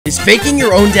Is faking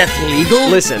your own death legal?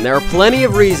 Listen, there are plenty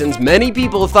of reasons many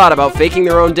people have thought about faking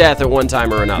their own death at one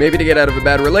time or another. Maybe to get out of a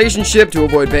bad relationship, to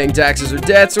avoid paying taxes or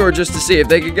debts, or just to see if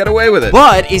they could get away with it.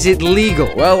 But is it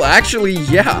legal? Well, actually,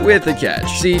 yeah, with a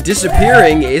catch. See,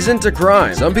 disappearing isn't a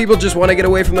crime. Some people just want to get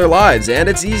away from their lives, and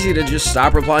it's easy to just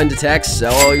stop replying to texts,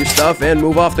 sell all your stuff, and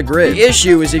move off the grid. The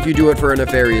issue is if you do it for a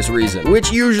nefarious reason,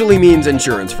 which usually means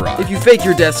insurance fraud. If you fake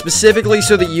your death specifically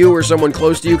so that you or someone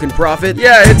close to you can profit,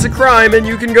 yeah, it's a crime and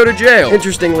you can go to jail.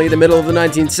 Interestingly, the middle of the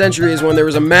 19th century is when there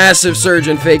was a massive surge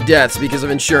in fake deaths because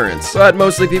of insurance. But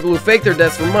mostly people who fake their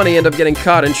deaths for money end up getting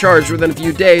caught and charged within a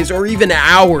few days or even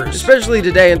hours. Especially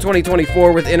today in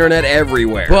 2024 with internet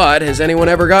everywhere. But has anyone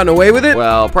ever gotten away with it?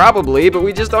 Well, probably, but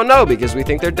we just don't know because we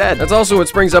think they're dead. That's also what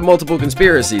springs up multiple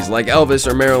conspiracies, like Elvis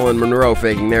or Marilyn Monroe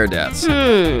faking their deaths.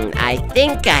 I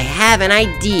think I have an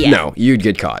idea. No, you'd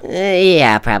get caught.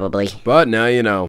 Yeah, probably. But now you know.